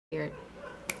weird.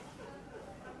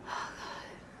 Oh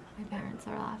god, my parents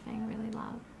are laughing really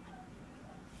loud.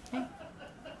 Okay.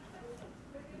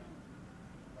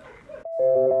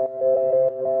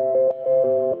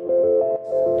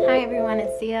 Hi everyone,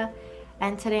 it's Zia,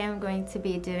 and today I'm going to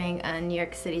be doing a New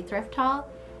York City thrift haul.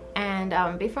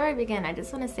 And before I begin, I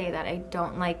just want to say that I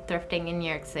don't like thrifting in New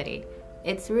York City.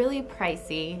 It's really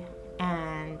pricey,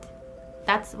 and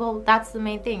that's the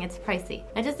main thing. It's pricey.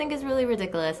 I just think it's really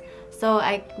ridiculous. So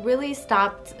I really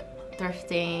stopped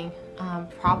thrifting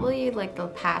probably like the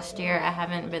past year. I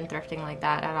haven't been thrifting like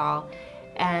that at all.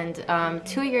 And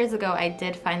 2 years ago I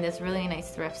did find this really nice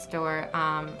thrift store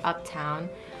uptown,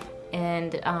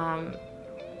 and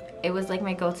it was like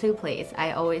my go-to place.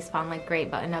 I always found like great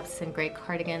button-ups and great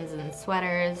cardigans and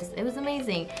sweaters. It was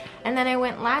amazing. And then I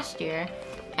went last year,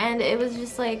 and it was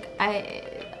just like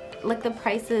the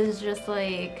prices just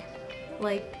like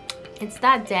it's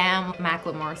that damn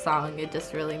Macklemore song. It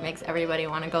just really makes everybody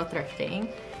want to go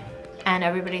thrifting, and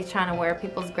everybody's trying to wear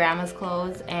people's grandma's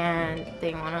clothes and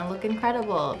they want to look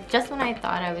incredible. Just when I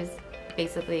thought I was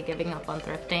basically giving up on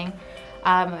thrifting,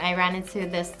 I ran into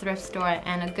this thrift store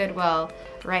and a Goodwill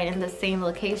right in the same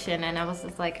location, and I was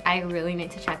just like, I really need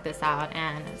to check this out.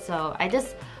 And so I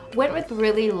just went with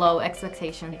really low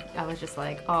expectations. I was just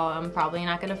like, oh, I'm probably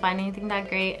not gonna find anything that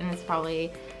great, and it's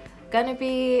probably gonna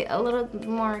be a little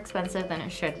more expensive than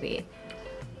it should be.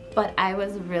 But I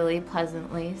was really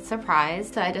pleasantly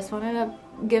surprised. So I just wanted to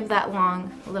give that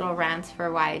long little rant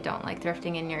for why I don't like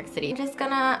thrifting in New York City. I'm just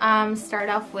gonna start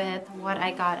off with what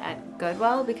I got at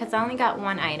Goodwill, because I only got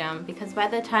one item, because by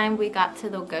the time we got to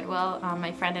the Goodwill,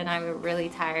 my friend and I were really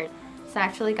tired. So I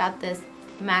actually got this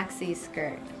maxi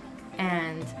skirt,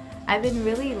 and I've been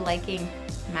really liking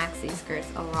maxi skirts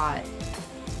a lot.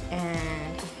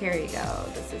 And here you go,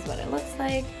 this is what it looks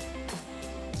like.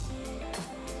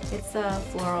 It's a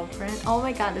floral print. Oh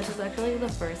my god, this is actually the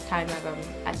first time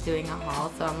I'm doing a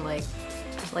haul, so I'm like,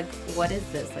 what is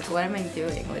this? Like, what am I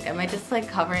doing? Like, am I just like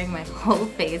covering my whole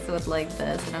face with like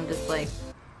this? And I'm just like,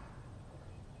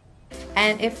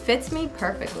 and it fits me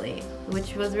perfectly,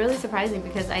 which was really surprising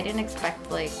because I didn't expect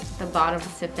like the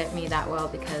bottoms to fit me that well,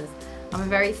 because I'm a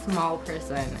very small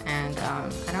person, and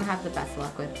I don't have the best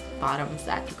luck with bottoms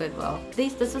at Goodwill.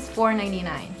 This was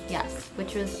 $4.99, yes,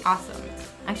 which was awesome.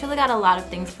 I actually got a lot of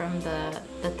things from the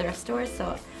thrift store,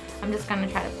 so I'm just gonna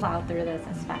try to plow through this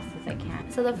as fast as I can.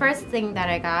 So the first thing that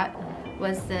I got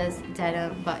was this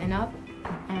denim button-up,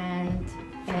 and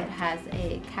it has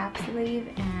a cap sleeve,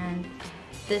 and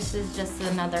this is just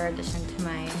another addition to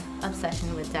my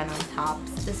obsession with denim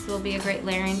tops. This will be a great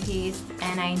layering piece,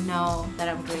 and I know that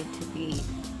I'm going to be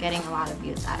getting a lot of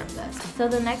use out of this. So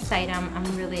the next item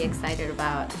I'm really excited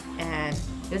about, and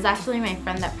it was actually my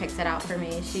friend that picked it out for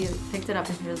me. She picked it up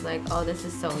and she was like, oh, this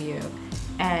is so you.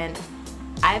 And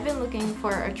I've been looking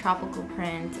for a tropical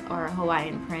print or a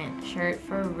Hawaiian print shirt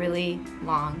for a really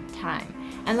long time.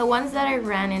 And the ones that I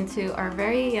ran into are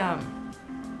very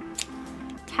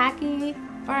tacky,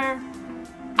 or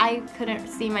I couldn't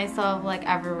see myself like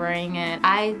ever wearing it.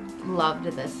 I loved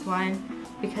this one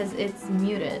because it's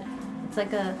muted. It's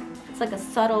like a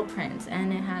subtle print,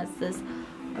 and it has this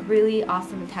really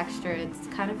awesome texture. It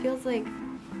kind of feels like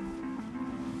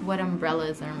what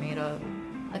umbrellas are made of.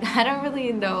 Like, I don't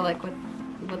really know like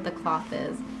what the cloth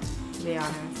is, to be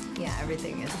honest. Yeah,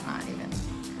 everything is not even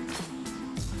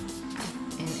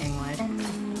in English.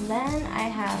 And then I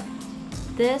have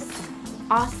this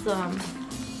awesome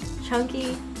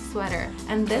chunky sweater,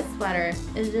 and this sweater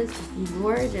is just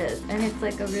gorgeous, and it's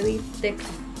like a really thick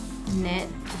knit,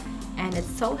 and it's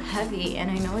so heavy,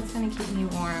 and I know it's gonna keep me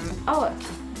warm. Oh, I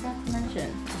forgot to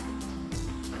mention,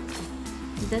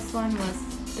 this one was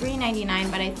 $3.99,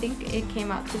 but I think it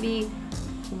came out to be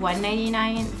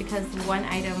 $1.99 because one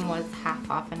item was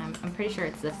half off, and I'm pretty sure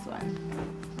it's this one.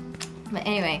 But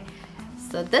anyway,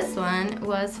 so this one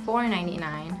was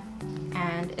 $4.99,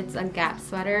 and it's a Gap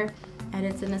sweater, and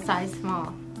it's in a size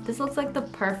small. This looks like the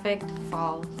perfect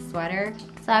fall sweater.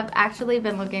 So I've actually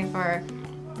been looking for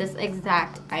this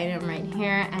exact item right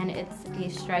here, and it's a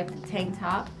striped tank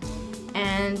top,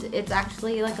 and it's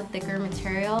actually like a thicker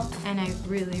material, and I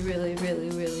really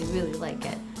like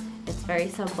it. It's very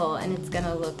simple, and it's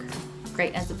gonna look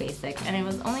great as a basic, and it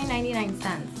was only 99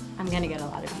 cents. I'm gonna get a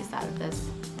lot of use out of this.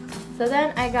 So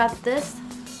then I got this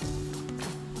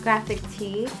graphic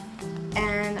tee,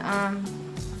 and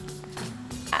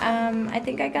I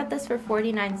think I got this for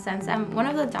 49 cents. One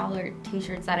of the dollar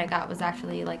t-shirts that I got was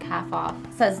actually like half off.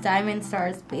 It says Diamond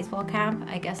Stars Baseball Camp.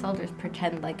 I guess I'll just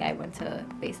pretend like I went to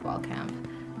baseball camp.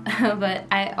 But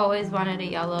I always wanted a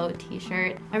yellow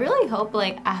t-shirt. I really hope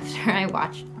like after I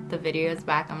watch the videos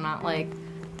back, I'm not like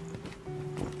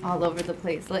all over the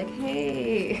place like,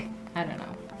 hey, I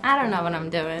don't know what I'm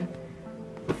doing.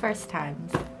 First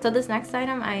times. So this next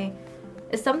item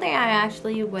is something I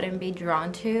actually wouldn't be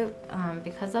drawn to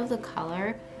because of the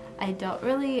color. I don't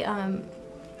really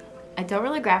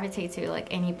gravitate to like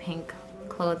any pink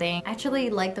clothing. I actually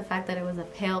like the fact that it was a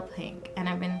pale pink, and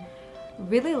I've been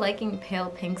really liking pale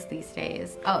pinks these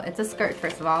days. Oh, it's a skirt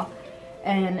first of all,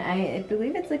 and I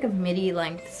believe it's like a midi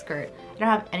length skirt. I don't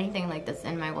have anything like this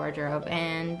in my wardrobe,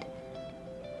 and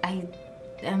I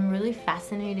am really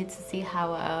fascinated to see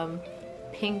how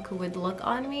pink would look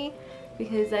on me,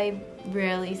 because I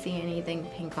rarely see anything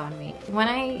pink on me. When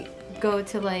I go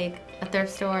to like a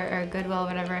thrift store or a Goodwill or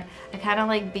whatever, I kind of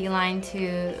like beeline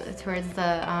towards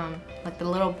the like the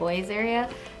little boys area,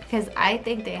 because I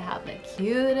think they have the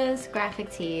cutest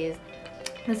graphic tees.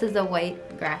 This is a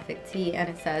white graphic tee, and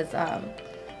it says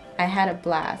I had a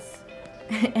blast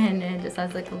and it just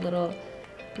has like a little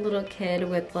kid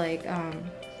with like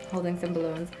holding some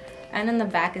balloons, and in the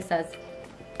back it says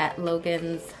at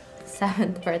Logan's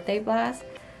 7th birthday blast.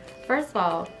 First of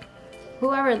all,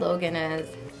 whoever Logan is,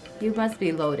 you must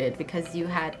be loaded because you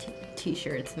had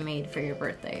t-shirts made for your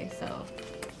birthday, so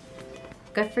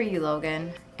good for you,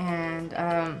 Logan. And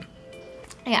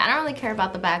yeah, I don't really care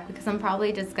about the back because I'm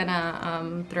probably just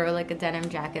gonna throw like a denim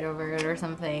jacket over it or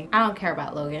something. I don't care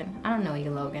about Logan. I don't know you,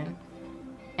 Logan.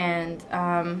 And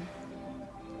I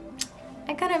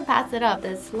couldn't pass it up.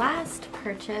 This last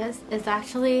purchase is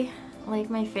actually like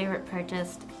my favorite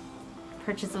purchase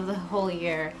of the whole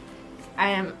year. I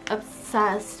am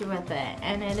obsessed with it,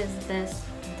 and it is this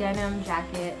denim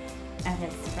jacket, and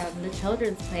it's from the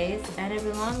Children's Place, and it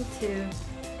belonged to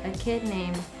a kid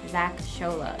named Zia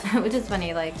Dola, which is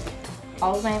funny. Like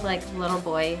all of my like little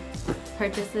boy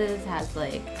purchases has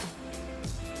like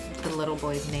the little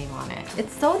boy's name on it.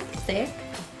 It's so thick,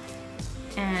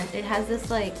 and it has this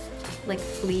like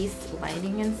fleece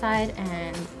lining inside,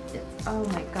 and oh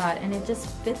my god, and it just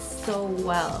fits so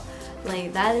well.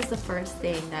 Like that is the first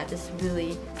thing that just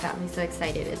really got me so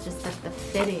excited. It's just like the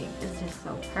fitting is just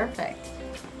so perfect.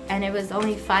 And it was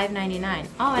only $5.99.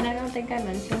 Oh, and I don't think I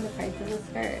mentioned the price of the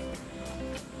skirt.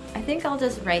 I think I'll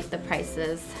just write the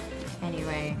prices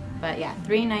anyway. But yeah,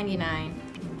 $3.99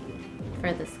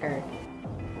 for the skirt.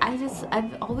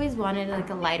 I've always wanted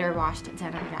like a lighter washed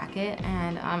denim jacket,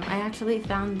 and I actually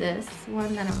found this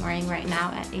one that I'm wearing right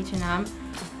now at H&M.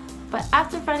 But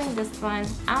after finding this one,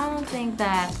 I don't think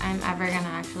that I'm ever gonna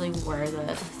actually wear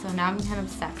this. So now I'm kind of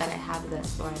upset that I have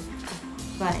this one.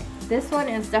 But this one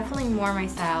is definitely more my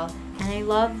style, and I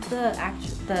love the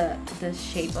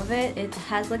shape of it. It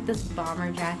has like this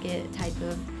bomber jacket type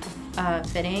of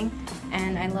fitting,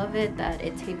 and I love it that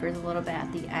it tapers a little bit at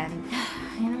the end.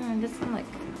 You know, I'm just gonna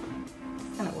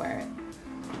wear it.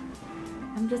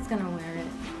 I'm just gonna wear it.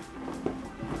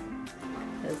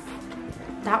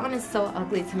 That one is so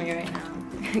ugly to me right now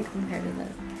compared to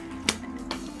this.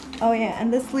 Oh yeah,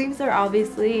 and the sleeves are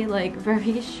obviously like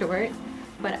very short,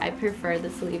 but I prefer the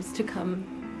sleeves to come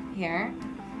here.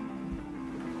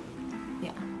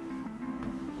 Yeah.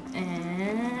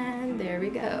 And there we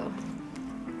go.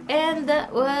 And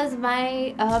that was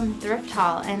my thrift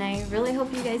haul, and I really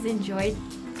hope you guys enjoyed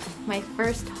my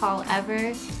first haul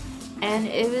ever. And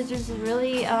it was just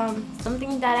really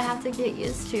something that I have to get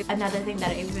used to. Another thing that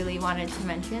I really wanted to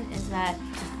mention is that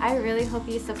I really hope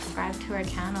you subscribe to our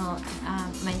channel.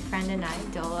 My friend and I,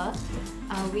 Dola,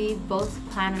 we both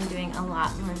plan on doing a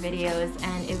lot more videos,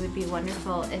 and it would be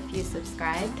wonderful if you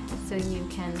subscribed so you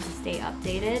can stay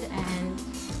updated and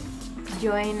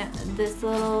join this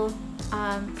little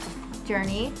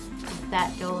journey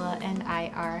that Dola and I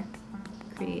are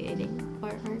creating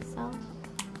for herself.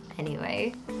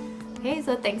 Anyway. Okay,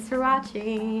 so thanks for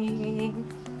watching.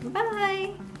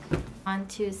 Bye! Want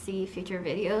to see future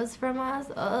videos from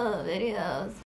us? Oh, videos.